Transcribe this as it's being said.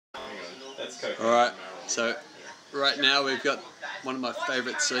Alright, so right now we've got one of my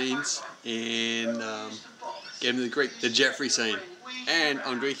favourite scenes in the Jeffrey scene. And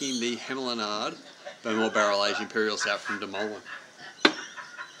I'm drinking the Hemel and Aarde Bowmore Barrel Aged Imperial Stout from Molen.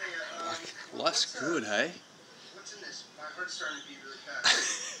 Life's good, hey?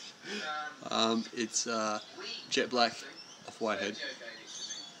 It's jet black off-white head.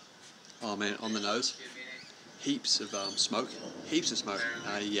 Oh man, on the nose. Heaps of smoke. Heaps of smoke.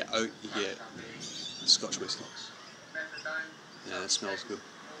 Yeah, oak, yeah. Scotch whiskey. Yeah, that smells good.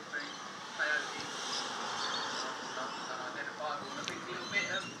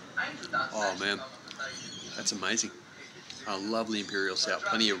 Oh man, that's amazing. A lovely imperial stout,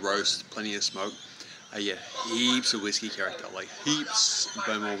 plenty of roast, plenty of smoke. Yeah, heaps of whiskey character, like heaps of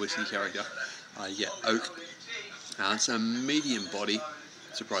Bowmore whiskey character. Yeah, oak. It's a medium body,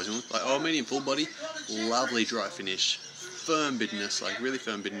 surprisingly. Medium full body, lovely dry finish, firm bitterness, like really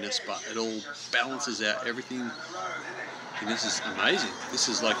firm bitterness, but it all balances out everything. And this is amazing. This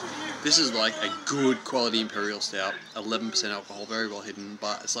is like a good quality imperial stout, 11% alcohol, very well hidden,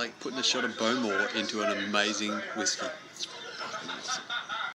 but it's like putting a shot of Bowmore into an amazing whiskey. It's fucking amazing.